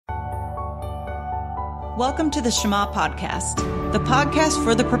Welcome to the Shema Podcast, the podcast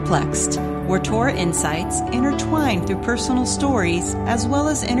for the perplexed, where Torah insights, intertwined through personal stories, as well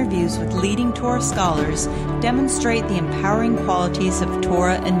as interviews with leading Torah scholars, demonstrate the empowering qualities of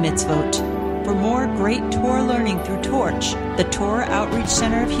Torah and mitzvot. For more great Torah learning through Torch, the Torah Outreach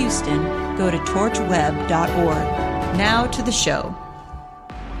Center of Houston, go to torchweb.org. Now to the show.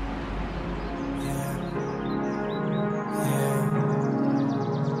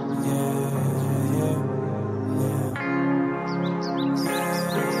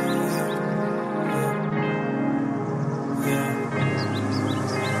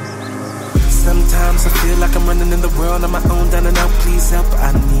 Sometimes I feel like I'm running in the world on my own, down and out, please help,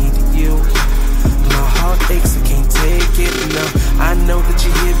 I need you. My heart aches, I can't take it, no. I know that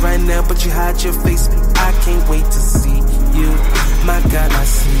you're here right now, but you hide your face, I can't wait to see you. My God, I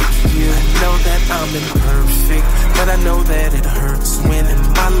seek you. I know that I'm imperfect, but I know that it hurts when in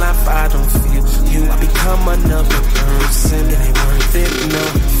my life I don't feel you. I become another person, it ain't worth it, no.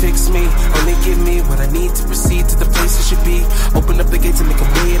 Fix me, only give me what I need to proceed to the place it should be. Open up the gates and make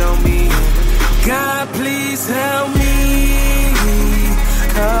them wait on me. God, please help me,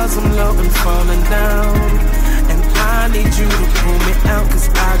 'cause I'm low and falling down, and I need you to pull me out, 'cause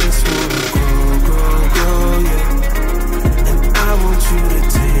I just wanna grow, yeah. And I want you to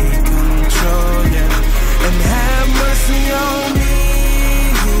take control, yeah. And have mercy on me.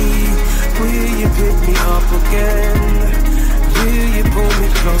 Will you pick me up again? Will you pull me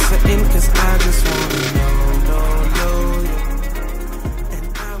closer in, 'cause I just wanna know, yeah.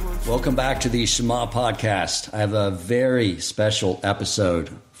 Welcome back to the Shema Podcast. I have a very special episode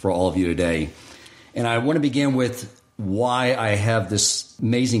for all of you today. And I want to begin with why I have this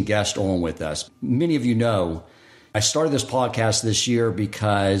amazing guest on with us. Many of you know I started this podcast this year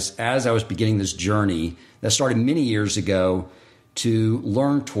because as I was beginning this journey that started many years ago to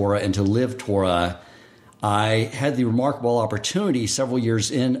learn Torah and to live Torah, I had the remarkable opportunity several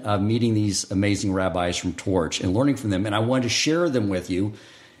years in of meeting these amazing rabbis from Torch and learning from them. And I wanted to share them with you,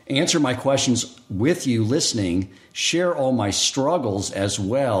 answer my questions with you listening, share all my struggles as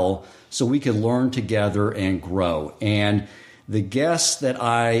well so we could learn together and grow. And the guest that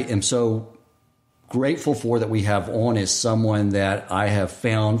I am so grateful for that we have on is someone that I have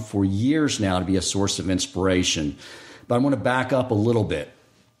found for years now to be a source of inspiration. But I want to back up a little bit.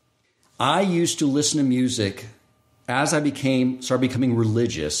 I used to listen to music as I started becoming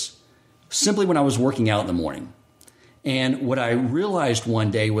religious simply when I was working out in the morning. And what I realized one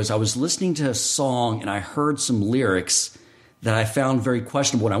day was I was listening to a song and I heard some lyrics that I found very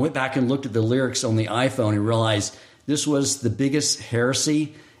questionable. And I went back and looked at the lyrics on the iPhone and realized this was the biggest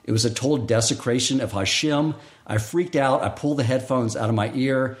heresy. It was a total desecration of Hashem. I freaked out. I pulled the headphones out of my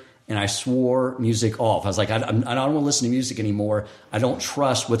ear and I swore music off. I was like, I don't want to listen to music anymore. I don't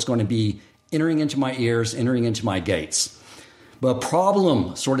trust what's going to be entering into my ears, entering into my gates. But a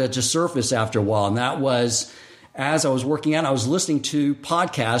problem sort of just surfaced after a while, and that was as I was working out, I was listening to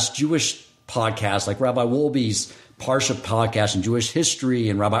podcasts, Jewish podcasts, like Rabbi Wolbe's Parsha podcast and Jewish history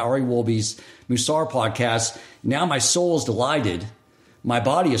and Rabbi Ari Wolbe's Musar podcast. Now my soul is delighted. My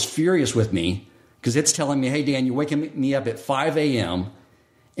body is furious with me because it's telling me, hey, Dan, you're waking me up at 5 a.m.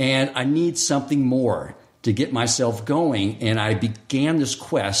 and I need something more to get myself going. And I began this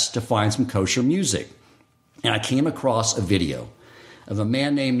quest to find some kosher music. And I came across a video of a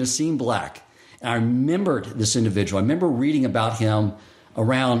man named Nissim Black. And I remembered this individual. I remember reading about him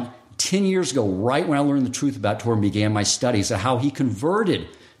around 10 years ago, right when I learned the truth about Torah and began my studies, of how he converted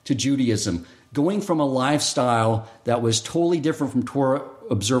to Judaism, going from a lifestyle that was totally different from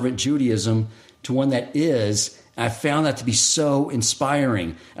Torah-observant Judaism to one that is. And I found that to be so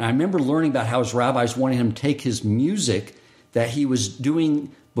inspiring. And I remember learning about how his rabbis wanted him to take his music that he was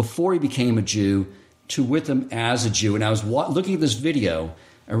doing before he became a Jew to with him as a Jew. And I was looking at this video,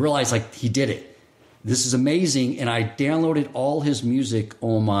 I realized like he did it. This is amazing, and I downloaded all his music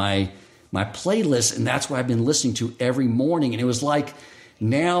on my playlist, and that's what I've been listening to every morning. And it was like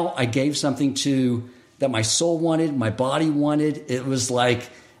now I gave something that my soul wanted, my body wanted. It was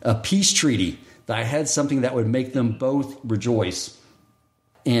like a peace treaty that I had something that would make them both rejoice.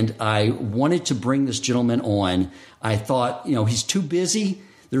 And I wanted to bring this gentleman on. I thought, he's too busy.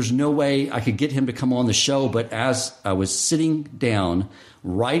 There's no way I could get him to come on the show. But as I was sitting down,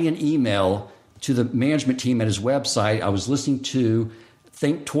 writing an email to the management team at his website, I was listening to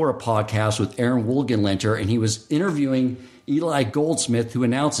Think Torah podcast with Aaron Woolgenlenter, and he was interviewing Eli Goldsmith, who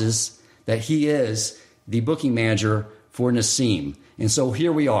announces that he is the booking manager for Nissim. And so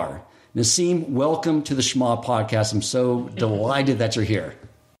here we are. Nissim, welcome to the Shema Podcast. I'm so delighted that you're here.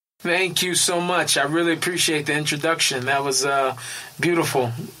 Thank you so much. I really appreciate the introduction. That was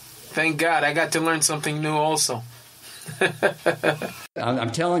beautiful. Thank God. I got to learn something new also.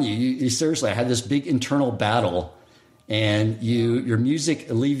 I'm telling you, seriously, I had this big internal battle, and your music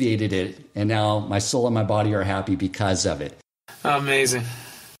alleviated it, and now my soul and my body are happy because of it. Amazing.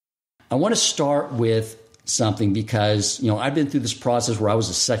 I want to start with something because, I've been through this process where I was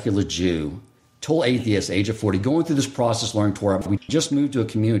a secular Jew, total atheist, age of 40, going through this process, learning Torah. We just moved to a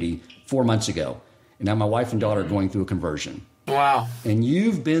community 4 months ago, and now my wife and daughter are going through a conversion. Wow. And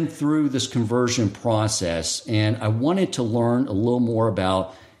you've been through this conversion process, and I wanted to learn a little more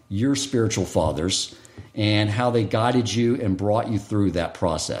about your spiritual fathers and how they guided you and brought you through that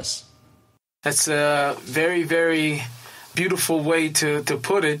process. That's a very, very beautiful way to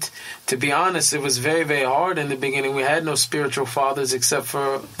put it. To be honest, it was very, very hard in the beginning. We had no spiritual fathers except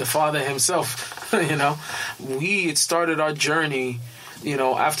for the Father himself. We had started our journey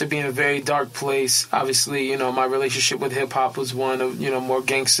after being in a very dark place. Obviously, my relationship with hip hop was one of, more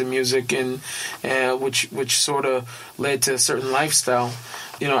gangster music and which sort of led to a certain lifestyle.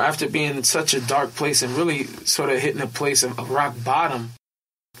 After being in such a dark place and really sort of hitting a place of rock bottom,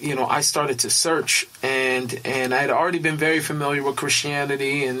 I started to search, and I had already been very familiar with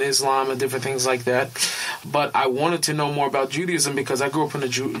Christianity and Islam and different things like that. But I wanted to know more about Judaism because I grew up in a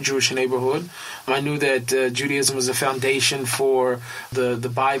Jewish neighborhood. I knew that Judaism was a foundation for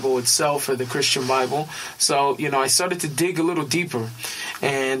the Bible itself, or the Christian Bible. So, I started to dig a little deeper.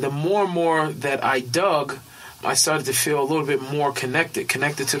 And the more and more that I dug, I started to feel a little bit more connected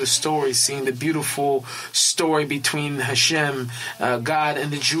to the story, seeing the beautiful story between Hashem, God,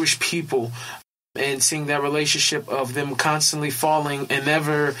 and the Jewish people, and seeing that relationship of them constantly falling and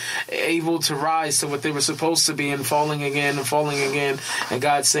never able to rise to what they were supposed to be, and falling again, and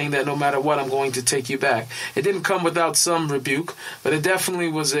God saying that no matter what, I'm going to take you back. It didn't come without some rebuke, but it definitely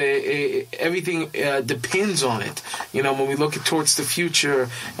was everything depends on it. When we look towards the future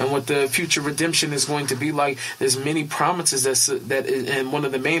and what the future redemption is going to be like, there's many promises and one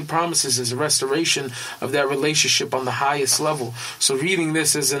of the main promises is a restoration of that relationship on the highest level. So reading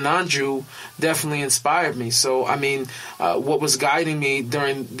this as a non-Jew definitely inspired me. So, what was guiding me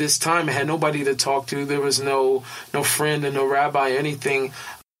during this time, I had nobody to talk to. There was no friend and no rabbi or anything.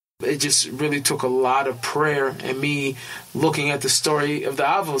 It just really took a lot of prayer, and me looking at the story of the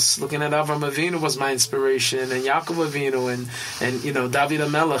Avos, looking at Avram Avinu was my inspiration, and Yaakov Avinu, and David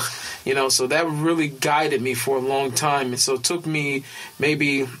HaMelech, so that really guided me for a long time. And so it took me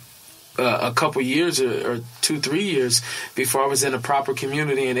maybe a couple years or 2-3 years before I was in a proper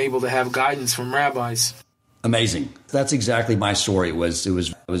community and able to have guidance from rabbis. Amazing. That's exactly my story. It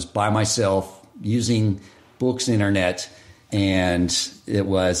was by myself using books and internet, and it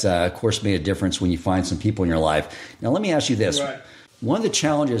was, of course, made a difference when you find some people in your life. Now, let me ask you this. Right. One of the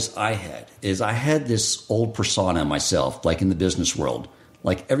challenges I had is I had this old persona myself, like in the business world.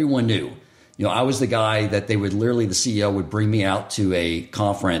 Like everyone knew. I was the guy that the CEO would bring me out to a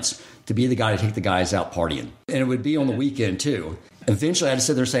conference to be the guy to take the guys out partying. And it would be on the weekend too. Eventually I had to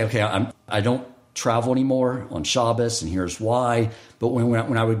sit there and say, okay, I don't travel anymore on Shabbos, and here's why. But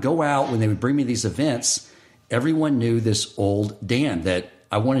when I would go out, when they would bring me these events, everyone knew this old Dan that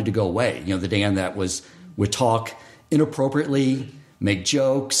I wanted to go away. The Dan that would talk inappropriately, make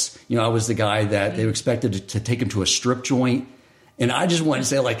jokes. I was the guy that they expected to take him to a strip joint. And I just wanted to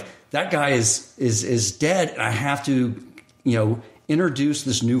say, like, that guy is dead, and I have to, introduce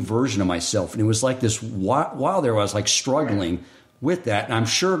this new version of myself. And it was like this while there I was like struggling with that. And I'm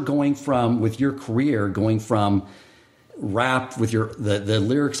sure with your career, going from rap with the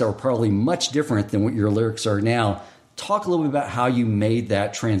lyrics that were probably much different than what your lyrics are now. Talk a little bit about how you made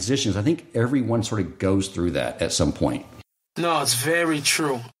that transition. I think everyone sort of goes through that at some point. No, it's very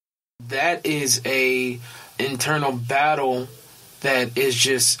true. That is a internal battle that is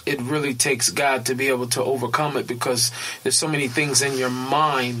just, it really takes God to be able to overcome it, because there's so many things in your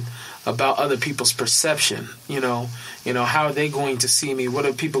mind about other people's perception. How are they going to see me? What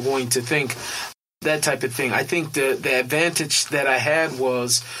are people going to think? That type of thing. I think the advantage that I had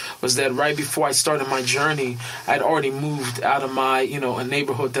was that right before I started my journey, I'd already moved out of my, a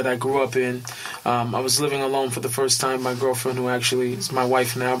neighborhood that I grew up in. I was living alone for the first time. My girlfriend, who actually is my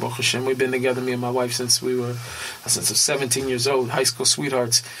wife now, Baruch Hashem, we've been together, me and my wife, since we were 17 years old, high school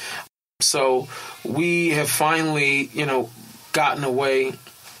sweethearts. So we have finally, gotten away.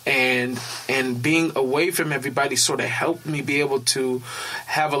 And being away from everybody sort of helped me be able to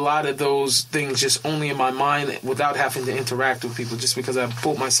have a lot of those things just only in my mind without having to interact with people, just because I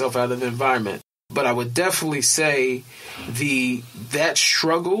pulled myself out of the environment. But I would definitely say that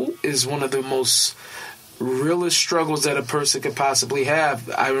struggle is one of the most realest struggles that a person could possibly have.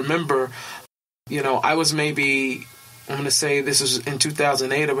 I remember, I was maybe I'm going to say this was in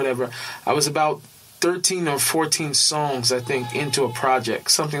 2008 or whatever, I was about 13 or 14 songs, I think, into a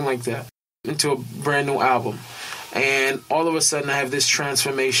project, something like that, into a brand new album. And all of a sudden I have this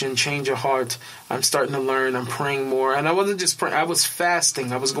transformation, change of heart. I'm starting to learn. I'm praying more. And I wasn't just praying. I was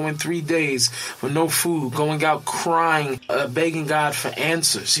fasting. I was going 3 days with no food, going out crying, begging God for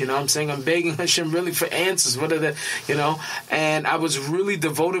answers. You know what I'm saying? I'm begging Hashem really for answers. What are the, you know? And I was really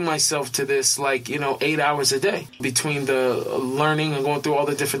devoting myself to this, 8 hours a day between the learning and going through all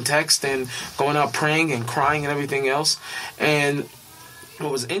the different texts and going out praying and crying and everything else. And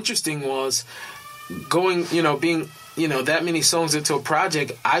what was interesting was going, being, that many songs into a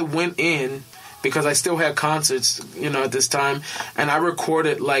project, I went in because I still had concerts, at this time, and I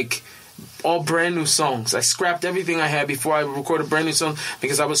recorded all brand new songs. I scrapped everything I had before I recorded brand new songs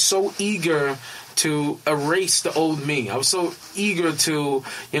because I was so eager to erase the old me. I was so eager to,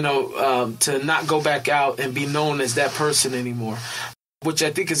 to not go back out and be known as that person anymore, which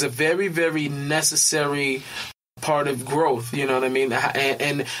I think is a very, very necessary part of growth, you know what I mean?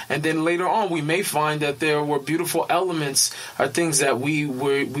 And then later on, we may find that there were beautiful elements or things that we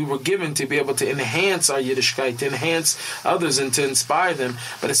were given to be able to enhance our Yiddishkeit, to enhance others and to inspire them.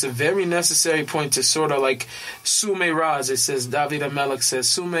 But it's a very necessary point to sort of Sumei Ra, as it says, David HaMelech says,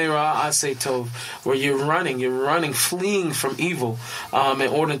 Sumei Ra Aseh Tov, where you're running, fleeing from evil in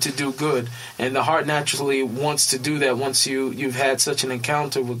order to do good. And the heart naturally wants to do that once you've had such an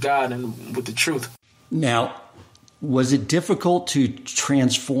encounter with God and with the truth. Now, was it difficult to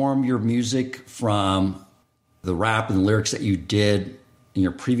transform your music from the rap and the lyrics that you did in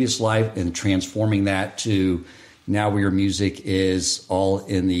your previous life and transforming that to now where your music is all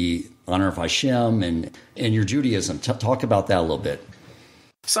in the honor of Hashem and your Judaism? Talk about that a little bit.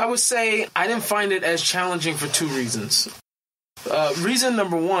 So I would say I didn't find it as challenging for two reasons. Reason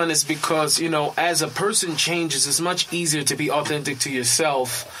number one is because, as a person changes, it's much easier to be authentic to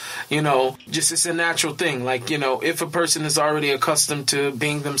yourself. Just it's a natural thing. If a person is already accustomed to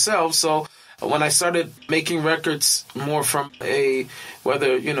being themselves. So when I started making records more from a,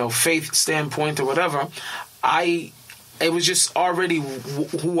 whether, faith standpoint or whatever, it was just already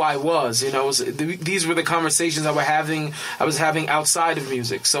who I was. These were the conversations I was having outside of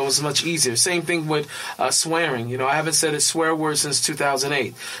music, so it was much easier. Same thing with swearing. I haven't said a swear word since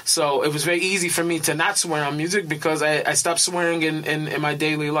 2008, so it was very easy for me to not swear on music because I stopped swearing in my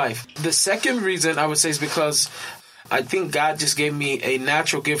daily life. The second reason I would say is because I think God just gave me a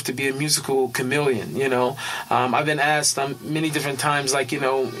natural gift to be a musical chameleon, I've been asked many different times, I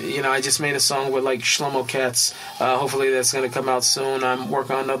just made a song with Shlomo Katz. Hopefully that's going to come out soon. I'm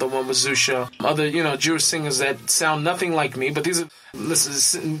working on another one with Zusha. Other, Jewish singers that sound nothing like me, but these are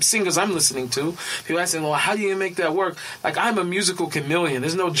singers I'm listening to. People asking, well, how do you make that work? I'm a musical chameleon.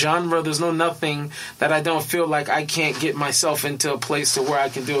 There's no genre, there's no nothing that I don't feel like I can't get myself into a place to where I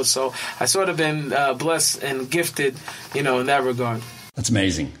can do it. So I sort of been blessed and gifted, in that regard. That's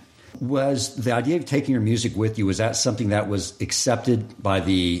amazing. Was the idea of taking your music with you, was that something that was accepted by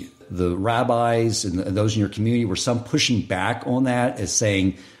the rabbis and those in your community? Were some pushing back on that as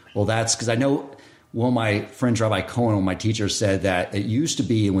saying, well, that's because I know one of my friends, Rabbi Cohen, one of my teachers, said that it used to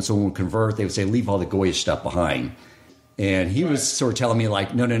be when someone would convert, they would say, leave all the goyish stuff behind. And he was sort of telling me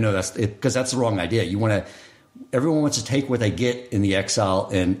no, that's it, because that's the wrong idea. Everyone wants to take what they get in the exile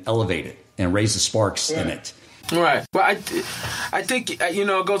and elevate it and raise the sparks in it. Right. Well, I think,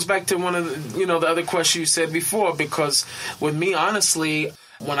 it goes back to one of the, the other question you said before, because with me, honestly,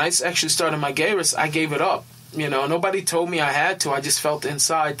 when I actually started my Geirus, I gave it up. Nobody told me I had to. I just felt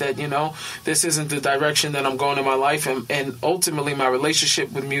inside that, this isn't the direction that I'm going in my life. And ultimately, my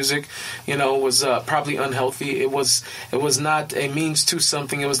relationship with music, was probably unhealthy. It was not a means to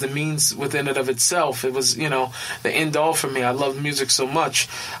something. It was the means within it of itself. It was, the end all for me. I loved music so much.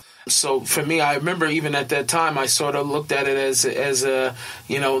 So for me, I remember even at that time, I sort of looked at it as a,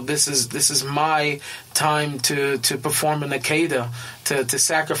 this is my time to perform an Akeda, to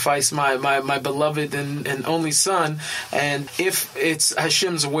sacrifice my beloved and only son. And if it's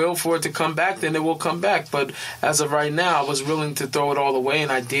Hashem's will for it to come back, then it will come back. But as of right now, I was willing to throw it all away,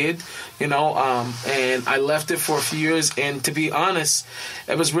 and I did, and I left it for a few years. And to be honest,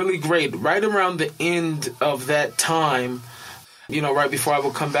 it was really great. Right around the end of that time, right before I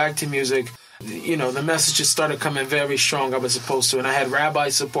would come back to music, the messages started coming very strong. I was supposed to. And I had rabbi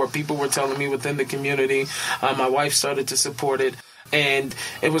support. People were telling me within the community. My wife started to support it. And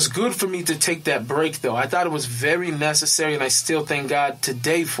it was good for me to take that break, though. I thought it was very necessary, and I still thank God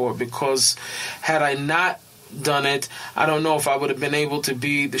today for it, because had I not done it, I don't know if I would have been able to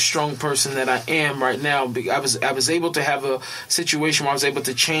be the strong person that I am right now. I was able to have a situation where I was able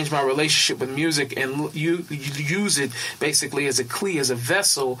to change my relationship with music and use it basically as a key, as a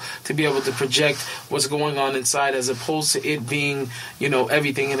vessel to be able to project what's going on inside, as opposed to it being,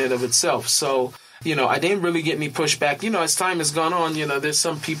 everything in and of itself. So, I didn't really get any pushback. As time has gone on, there's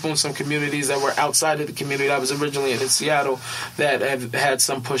some people in some communities that were outside of the community I was originally in Seattle that have had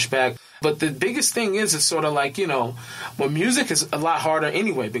some pushback. But the biggest thing is, it's sort of like, when music is a lot harder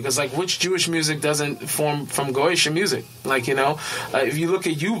anyway, because like which Jewish music doesn't form from Goyish music? Like, if you look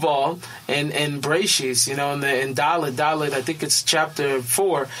at Yuval and Bereshis, in Dalet, I think it's chapter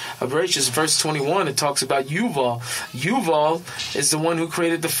 4 of Bereshis, verse 21, it talks about Yuval. Yuval is the one who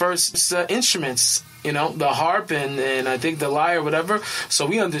created the first instruments, the harp and I think the lyre, whatever. So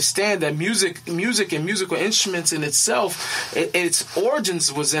we understand that music and musical instruments in itself, its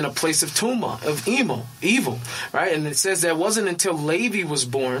origins was in a place of tumah, of evil, right? And it says that it wasn't until Levi was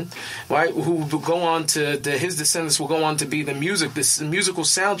born, right, who will go on to, his descendants will go on to be the musical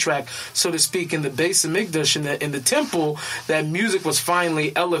soundtrack, so to speak, in the Beis Hamikdash, in the temple, that music was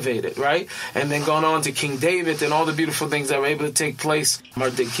finally elevated, right? And then gone on to King David and all the beautiful things that were able to take place.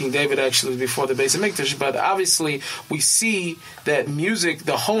 King David actually was before the Beis Hamikdash. But obviously, we see that music,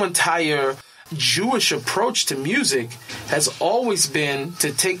 the whole entire Jewish approach to music has always been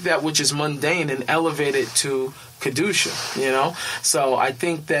to take that which is mundane and elevate it to Kedusha, So I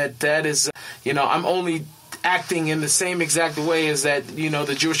think that is, I'm only acting in the same exact way as that,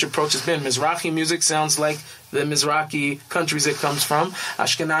 the Jewish approach has been. Mizrahi music sounds like the Mizrahi countries it comes from.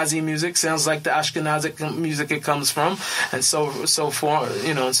 Ashkenazi music sounds like the Ashkenazi music it comes from, and so forth,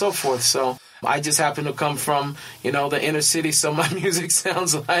 and so forth. So I just happen to come from, the inner city, so my music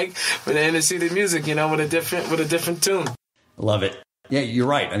sounds like the inner city music, with a different tune. Love it. Yeah, you're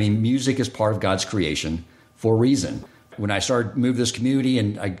right. I mean, music is part of God's creation for a reason. When I started move this community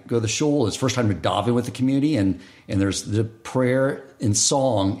and I go to the shul, it's the first time to daven with the community, and there's the prayer and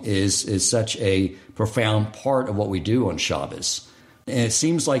song is such a profound part of what we do on Shabbos. And it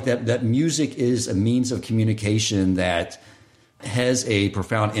seems like that music is a means of communication that has a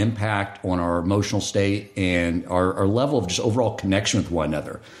profound impact on our emotional state and our level of just overall connection with one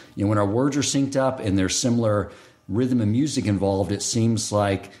another. When our words are synced up and there's similar rhythm and music involved, it seems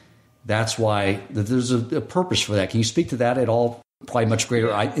like that's why there's a purpose for that. Can you speak to that at all? Probably much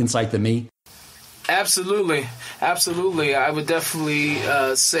greater insight than me. Absolutely. I would definitely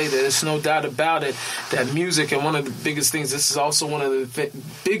say that there's no doubt about it that music, and one of the biggest things, this is also one of the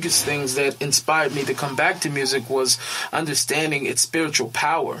biggest things that inspired me to come back to music, was understanding its spiritual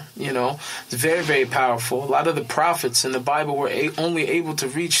power. It's very, very powerful. A lot of the prophets in the Bible were only able to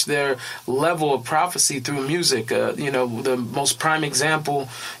reach their level of prophecy through music. The most prime example,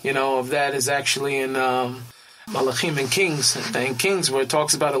 of that is actually in Malachim and Kings, where it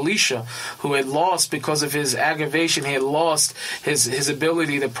talks about Elisha, who had lost, because of his aggravation, he had lost his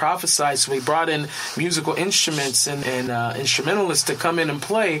ability to prophesy. So he brought in musical instruments and instrumentalists to come in and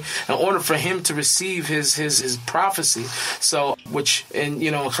play in order for him to receive his prophecy. So, which in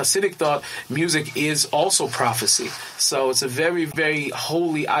Hasidic thought, music is also prophecy. So it's a very, very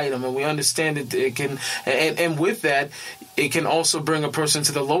holy item, and we understand it can, and with that, it can also bring a person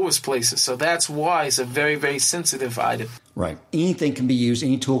to the lowest places. So that's why it's a very, very sensitive item. Right. Anything can be used,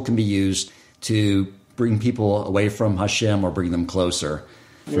 any tool can be used to bring people away from Hashem or bring them closer,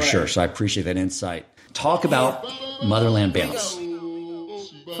 for sure. So I appreciate that insight. Talk about Motherland Bounce.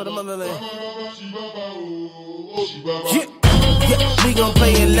 For the motherland. Yeah, we gon'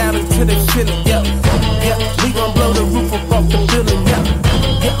 play it louder to the ceiling, yeah, we gon' blow the roof up off the building, yeah,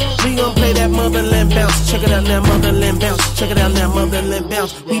 we gon' play that motherland bounce, check it out now, motherland bounce, check it out now, motherland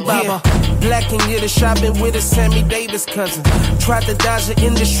bounce, we baba, Black and get a shopping with a Sammy Davis cousin, tried to dodge the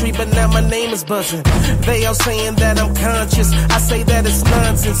industry, but now my name is buzzing, they all saying that I'm conscious, I say that it's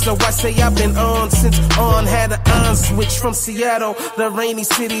nonsense, so I say I've been on since on had an on switch from Seattle, the rainy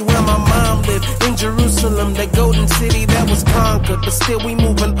city where my mom lived, in Jerusalem, the golden city that was conquered, but still we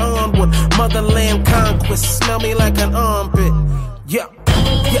moving onward. Motherland conquest, smell me like an armpit. Yeah,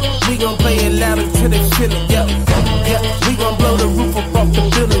 we gon' play it louder to the ceiling. Yeah, we gon' blow the roof up off the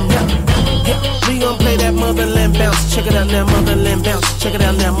building. Yeah, we gon' play that motherland bounce. Check it out now, motherland bounce. Check it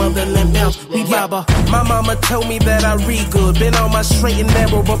out now, motherland bounce. We baba. My mama told me that I read good. Been on my straight and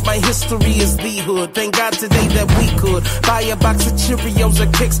narrow, but my history is the hood. Thank God today that we could buy a box of Cheerios or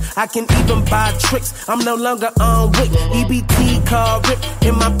Kicks. I can even buy tricks. I'm no longer on WIC. EBT card rip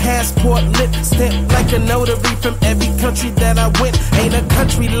in my passport lit. Stamped like a notary from every country that I went. Ain't a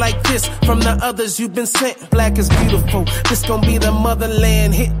country like this from the others you've been sent. Black is beautiful. This gon' be the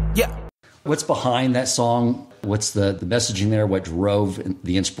motherland hit. Yeah. What's behind that song? What's the messaging there? What drove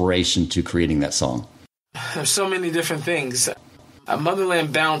the inspiration to creating that song? There's so many different things.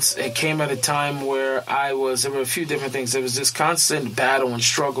 Motherland Bounce, it came at a time where there were a few different things. There was this constant battle and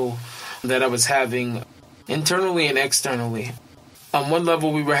struggle that I was having internally and externally. On one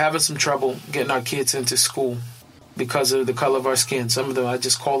level, we were having some trouble getting our kids into school because of the color of our skin. Some of them, I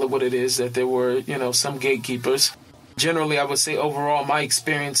just call it what it is, that there were, some gatekeepers. Generally, I would say overall, my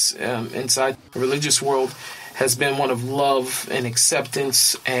experience inside the religious world has been one of love and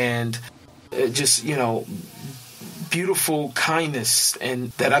acceptance and just, beautiful kindness,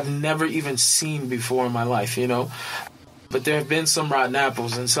 and that I've never even seen before in my life, But there have been some rotten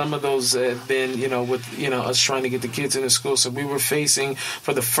apples, and some of those have been, with, us trying to get the kids into school. So we were facing,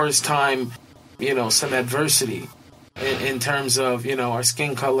 for the first time, some adversity in terms of, our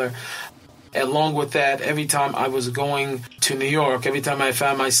skin color. Along with that, every time I was going to New York, every time I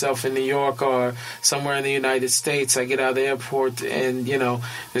found myself in New York or somewhere in the United States, I get out of the airport and,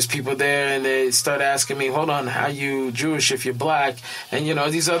 there's people there and they start asking me, hold on, how you Jewish if you're black? And,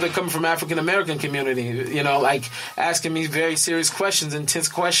 these other coming from African-American community, like asking me very serious questions, intense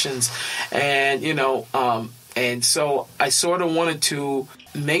questions. And, and so I sort of wanted to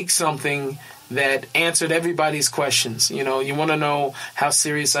make something that answered everybody's questions. You want to know how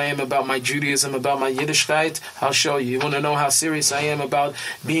serious I am about my Judaism, about my Yiddishkeit? I'll show you. You want to know how serious I am about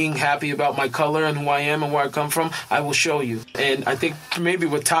being happy about my color and who I am and where I come from? I will show you. And I think maybe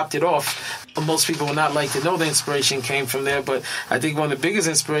what topped it off, most people would not like to know the inspiration came from there, but I think one of the biggest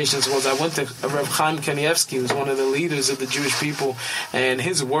inspirations was I went to Reb Chaim Kanievsky, who's one of the leaders of the Jewish people, and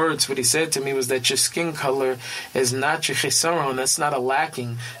his words, what he said to me was that your skin color is not your chisaron, that's not a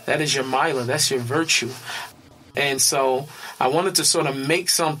lacking, that is your mila, that's your virtue. And so I wanted to sort of make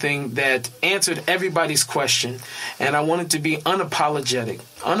something that answered everybody's question. And I wanted to be unapologetic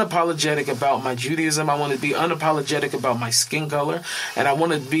about my Judaism. I wanted to be unapologetic about my skin color. And I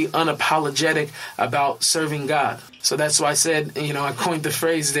wanted to be unapologetic about serving God. So that's why I said, I coined the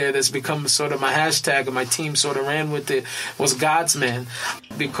phrase there that's become sort of my hashtag, and my team sort of ran with it, was God's man.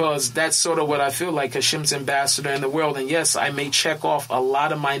 Because that's sort of what I feel like, Hashem's ambassador in the world. And yes, I may check off a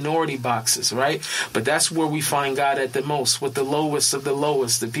lot of minority boxes, right? But that's where we find God at the most, with the lowest of the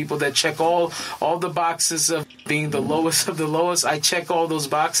lowest. The people that check all the boxes of being the lowest of the lowest, I check all those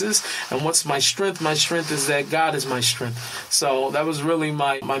boxes. And what's my strength? My strength is that God is my strength. So that was really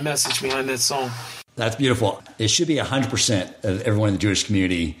my message behind that song. That's beautiful. It should be 100% of everyone in the Jewish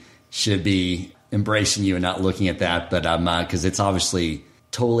community should be embracing you and not looking at that. But because it's obviously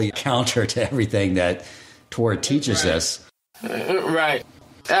totally counter to everything that Torah teaches us. Right.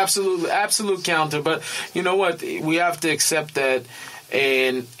 Absolutely. Absolute counter. But you know what? We have to accept that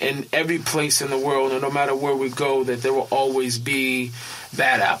in every place in the world, and no matter where we go, that there will always be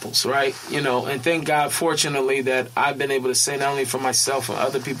bad apples, right? And thank God, fortunately, that I've been able to say, not only for myself and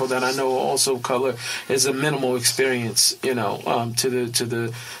other people that I know also color, is a minimal experience, to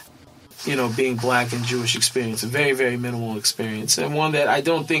the being black and Jewish experience, a very, very minimal experience, and one that I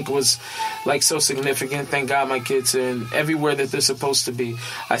don't think was so significant. Thank God my kids are in everywhere that they're supposed to be.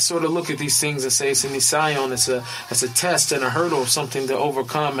 I sort of look at these things and say it's an nisayon, it's a test and a hurdle, something to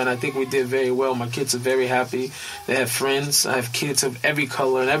overcome, and I think we did very well. My kids are very happy. They have friends. I have kids of every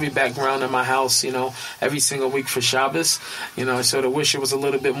color and every background in my house, every single week for Shabbos. I sort of wish it was a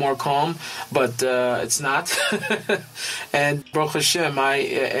little bit more calm, but it's not. And Baruch Hashem,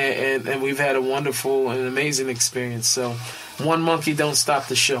 and we've had a wonderful and amazing experience. So one monkey don't stop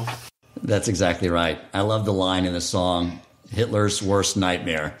the show. That's exactly right. I love the line in the song, Hitler's worst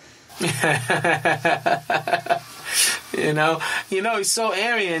nightmare. He's so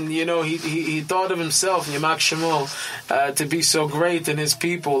Aryan, he thought of himself, Yamak Shemo, to be so great in his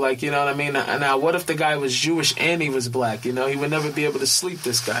people, you know what I mean? Now, what if the guy was Jewish and he was black? He would never be able to sleep,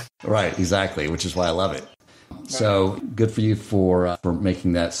 this guy. Right, exactly, which is why I love it. So good for you for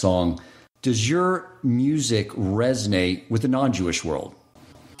making that song. Does your music resonate with the non-Jewish world?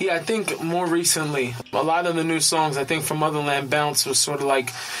 Yeah, I think more recently, a lot of the new songs, I think from Motherland Bounce was sort of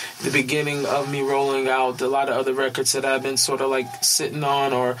like the beginning of me rolling out a lot of other records that I've been sort of sitting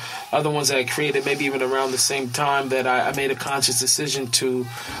on, or other ones that I created maybe even around the same time that I made a conscious decision to,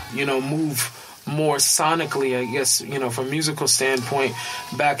 move more sonically, I guess, from a musical standpoint,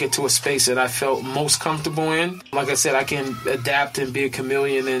 back into a space that I felt most comfortable in. Like I said, I can adapt and be a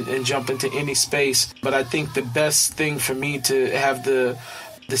chameleon and jump into any space. But I think the best thing for me to have the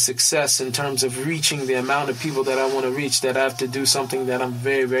success in terms of reaching the amount of people that I want to reach, that I have to do something that I'm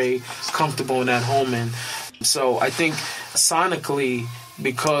very, very comfortable and at home in. So I think sonically,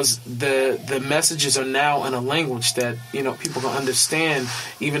 because the messages are now in a language that, people can understand,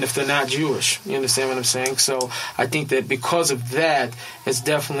 even if they're not Jewish. You understand what I'm saying? So I think that because of that, it's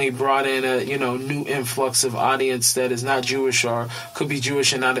definitely brought in a, new influx of audience that is not Jewish or could be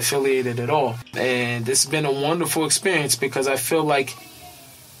Jewish and not affiliated at all. And it's been a wonderful experience because I feel like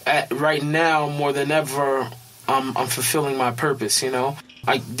right now, more than ever, I'm fulfilling my purpose,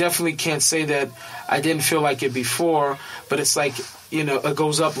 I definitely can't say that I didn't feel like it before, but it's like, it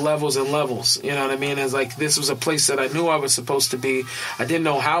goes up levels and levels. You know what I mean? It's like this was a place that I knew I was supposed to be. I didn't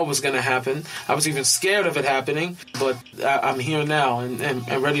know how it was going to happen. I was even scared of it happening, but I'm here now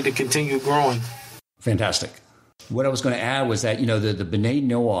and ready to continue growing. Fantastic. What I was going to add was that, the B'nai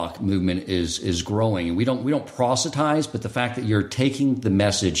Noach movement is growing. And we don't proselytize, but the fact that you're taking the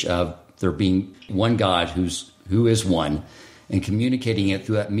message of there being one God who is one and communicating it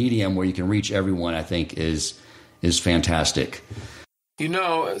through that medium where you can reach everyone, I think is fantastic.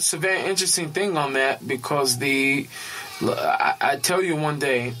 It's a very interesting thing on that because I tell you one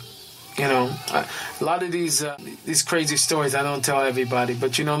day, a lot of these crazy stories I don't tell everybody,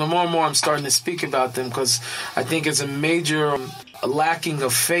 but the more and more I'm starting to speak about them because I think it's a major lacking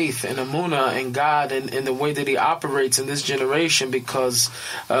of faith and emunah in God and the way that He operates in this generation because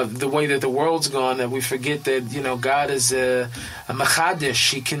of the way that the world's gone, that we forget that God is a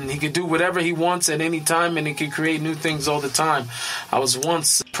machadish. He can do whatever He wants at any time, and He can create new things all the time. I was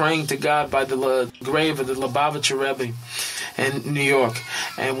once praying to God by the grave of the Lubavitcher Rebbe in New York,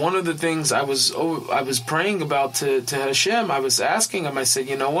 and one of the things I was praying about to Hashem, I was asking Him, I said,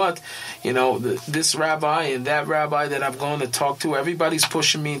 this rabbi and that rabbi that I'm going to talk to, everybody's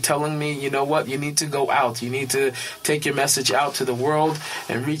pushing me, telling me, you need to go out. You need to take your message out to the world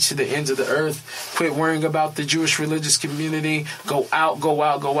and reach to the ends of the earth. Quit worrying about the Jewish religious community. Go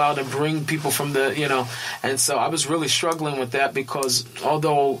out and bring people from the, And so I was really struggling with that because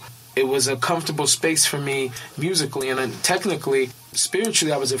although it was a comfortable space for me musically and technically,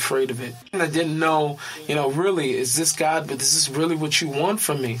 spiritually, I was afraid of it. And I didn't know, really, is this God, but is this really what you want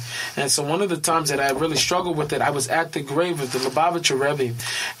from me? And so one of the times that I really struggled with it, I was at the grave of the Lubavitcher Rebbe.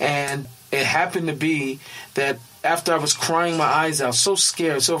 And it happened to be that after I was crying my eyes out, so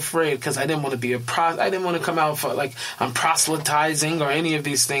scared, so afraid, because I didn't want to be I didn't want to come out for like I'm proselytizing or any of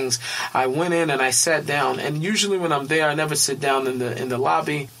these things. I went in and I sat down. And usually when I'm there, I never sit down in the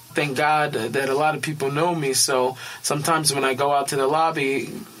lobby. Thank God that a lot of people know me, so sometimes when I go out to the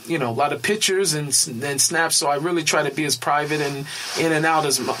lobby, a lot of pictures and snaps, so I really try to be as private and in and out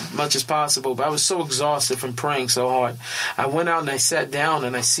as much as possible. But I was so exhausted from praying so hard. I went out and I sat down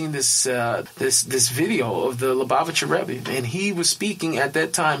and I seen this video of the Lubavitcher Rebbe, and he was speaking at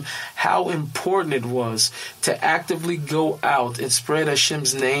that time how important it was to actively go out and spread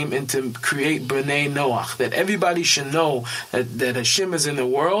Hashem's name and to create B'nai Noach, that everybody should know that Hashem is in the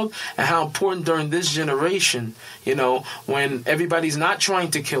world, and how important during this generation, when everybody's not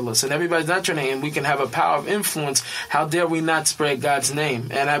trying to kill us and everybody's not trying to, and we can have a power of influence, how dare we not spread God's name?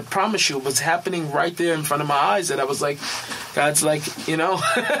 And I promise you, it was happening right there in front of my eyes that I was like, God's like,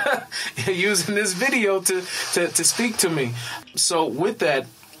 using this video to speak to me. So with that,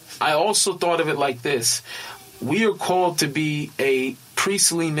 I also thought of it like this. We are called to be a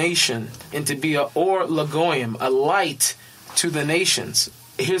priestly nation and to be a or lagoyim, a light to the nations.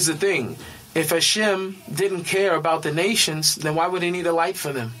 Here's the thing. If Hashem didn't care about the nations, then why would He need a light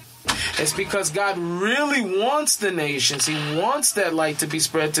for them? It's because God really wants the nations. He wants that light to be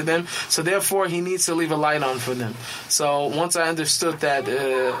spread to them. So therefore, He needs to leave a light on for them. So once I understood that,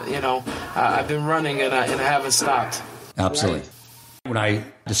 I've been running and I haven't stopped. Absolutely. When I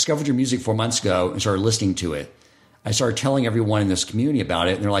discovered your music 4 months ago and started listening to it, I started telling everyone in this community about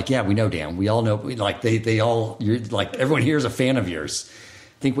it. And they're like, yeah, we know, Dan. We all know. Like you're like, everyone here is a fan of yours.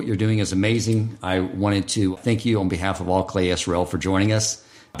 I think what you're doing is amazing. I wanted to thank you on behalf of all Klei Yisrael for joining us.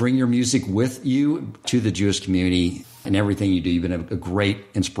 Bring your music with you to the Jewish community and everything you do. You've been a great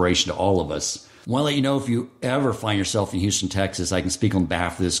inspiration to all of us. I want to let you know, if you ever find yourself in Houston, Texas, I can speak on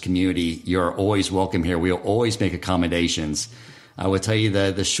behalf of this community. You're always welcome here. We'll always make accommodations. I would tell you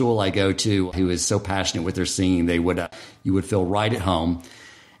the shul I go to, who is so passionate with their singing, you would feel right at home.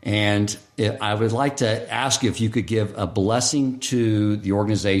 And I would like to ask you if you could give a blessing to the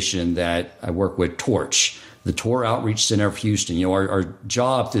organization that I work with, Torch, the Torah Outreach Center of Houston. Our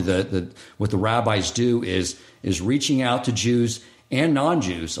job through what the rabbis do is reaching out to Jews and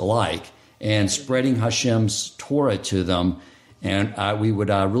non-Jews alike and spreading Hashem's Torah to them. And we would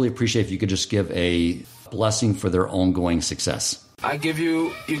really appreciate if you could just give a blessing for their ongoing success. I give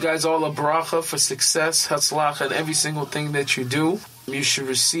you guys all a bracha for success, hatzlach, and every single thing that you do. You should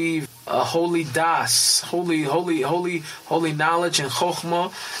receive a holy das, holy knowledge and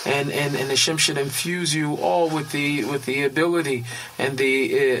chokhmah, and Hashem should infuse you all with the ability and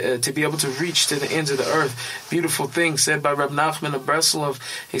the to be able to reach to the ends of the earth. Beautiful thing said by Reb Nachman of Breslov.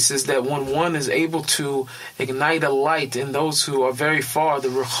 He says that when one is able to ignite a light in those who are very far, the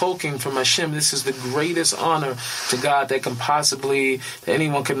rechoking from Hashem, this is the greatest honor to God that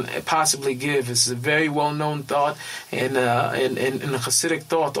anyone can possibly give. It's a very well-known thought and a Hasidic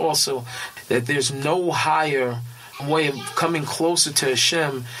thought also, that there's no higher way of coming closer to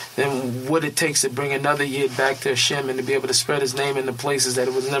Hashem than what it takes to bring another Yid back to Hashem and to be able to spread His name in the places that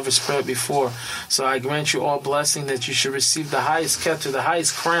it was never spread before. So I grant you all blessing that you should receive the highest keter, the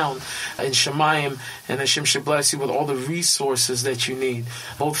highest crown in Shemayim, and Hashem should bless you with all the resources that you need,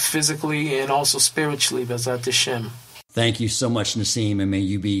 both physically and also spiritually, B'ezrat Hashem. Thank you so much, Nissim, and may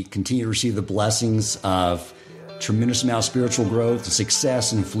you continue to receive the blessings of tremendous amount of spiritual growth,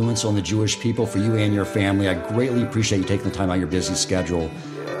 success, and influence on the Jewish people for you and your family. I greatly appreciate you taking the time out of your busy schedule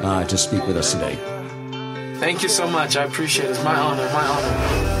to speak with us today. Thank you so much. I appreciate it. It's my honor.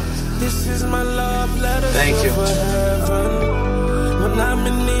 This is my love letter. Thank you. For heaven. When I'm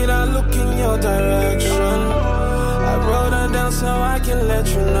in need, I look in your direction. I wrote her down so I can let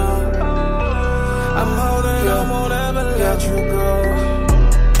you know. I'm holding on, won't ever let you go.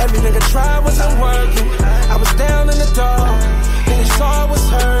 Everything I tried wasn't working. I was down in the dark. Then you saw I was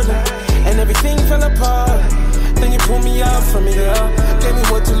hurting, and everything fell apart. Then you pulled me out from it, yeah. Gave me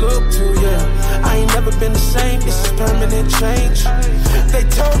what to look to, yeah. I ain't never been the same. This is permanent change. They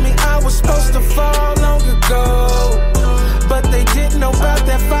told me I was supposed to fall long ago, but they didn't know about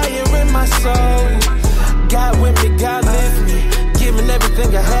that fire in my soul. God with me, God lift me, giving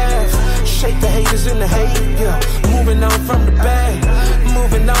everything I have. Shake the haters in the hate, yeah. Moving on from the bad,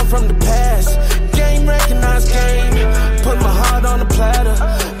 moving on from the past. Game recognized game, put my heart on the platter,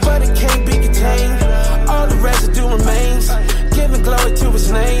 but it can't be contained. All the residue remains, giving glory to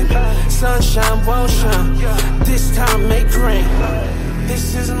His name. Sunshine won't shine, this time make rain.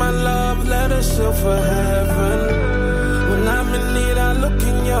 This is my love letter, still for heaven. When I'm in need, I look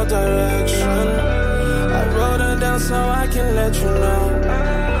in your direction. I wrote her down so I can let you know.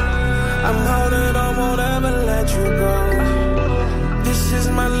 I'm holding on, won't ever let you go. This is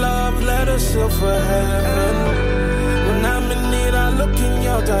my love letter, still for heaven. When I'm in need, I look in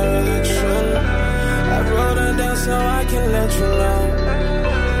your direction. I wrote her down so I can let you know.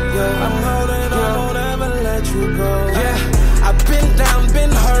 Yeah, I'm holding on, won't ever let you go. Yeah, I've been down,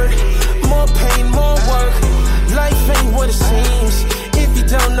 been hurt. More pain, more work. Life ain't what it seems if you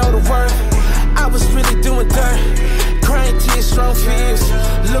don't know the word. I was really doing dirt, crying tears, strong fears,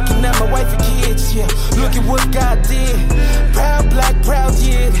 looking at my wife and kids, yeah. Look at what God did. Proud black, proud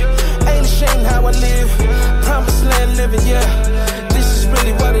kid. Ain't ashamed how I live. Promised land living, yeah. This is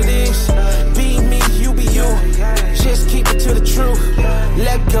really what it is. Be me, you be you. Just keep it to the truth.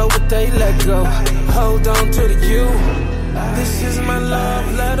 Let go what they let go. Hold on to the you. This is my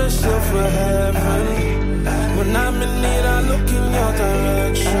love letter, still for heaven. When I'm in need, I look in your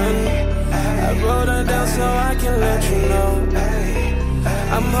direction. I wrote her down so I can let you know.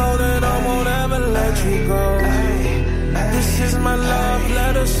 I'm holding on, won't ever let you go. This is my love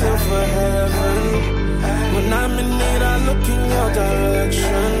letter, still for heaven. When I'm in need, I look in your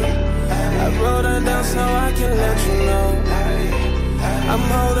direction. I wrote her down so I can let you know. I'm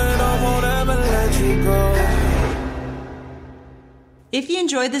holding on, won't ever let you go. If you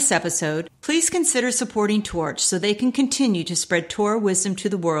enjoyed this episode, please consider supporting Torch so they can continue to spread Torah wisdom to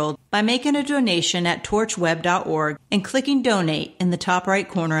the world by making a donation at torchweb.org and clicking donate in the top right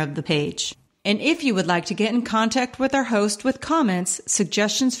corner of the page. And if you would like to get in contact with our host with comments,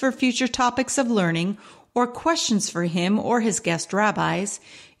 suggestions for future topics of learning, or questions for him or his guest rabbis,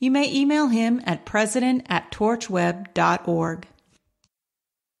 you may email him at president@torchweb.org.